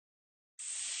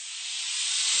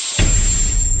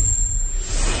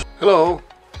Hello,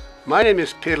 my name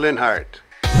is Linhart.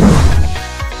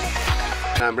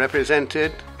 I'm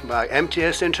represented by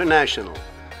MTS International,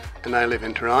 and I live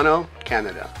in Toronto,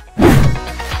 Canada.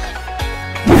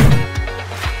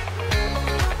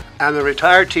 I'm a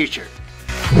retired teacher.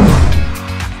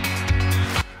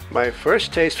 My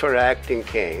first taste for acting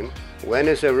came when,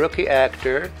 as a rookie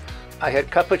actor, I had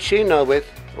cappuccino with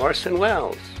Orson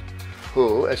Welles,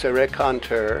 who, as a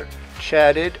raconteur,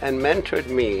 chatted and mentored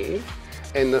me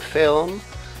in the film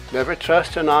Never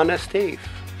Trust an Honest Thief,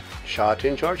 shot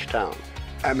in Georgetown.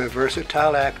 I'm a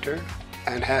versatile actor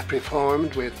and have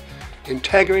performed with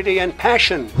integrity and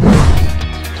passion.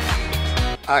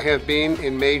 I have been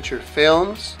in major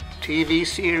films, TV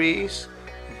series,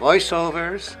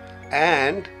 voiceovers,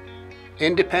 and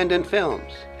independent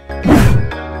films.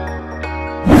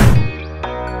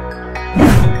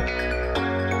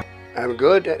 I'm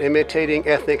good at imitating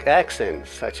ethnic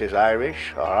accents such as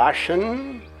Irish,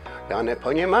 Russian,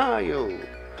 Yaneponyamayu,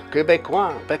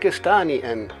 Quebecois, Pakistani,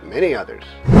 and many others.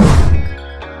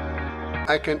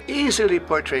 I can easily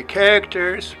portray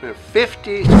characters from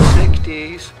 50s to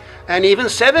 60s and even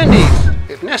 70s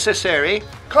if necessary.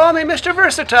 Call me Mr.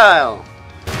 Versatile.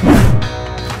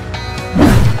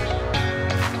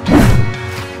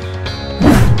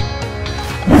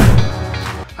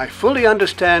 I fully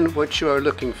understand what you are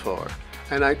looking for,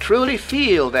 and I truly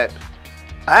feel that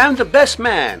I am the best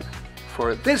man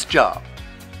for this job.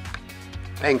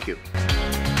 Thank you.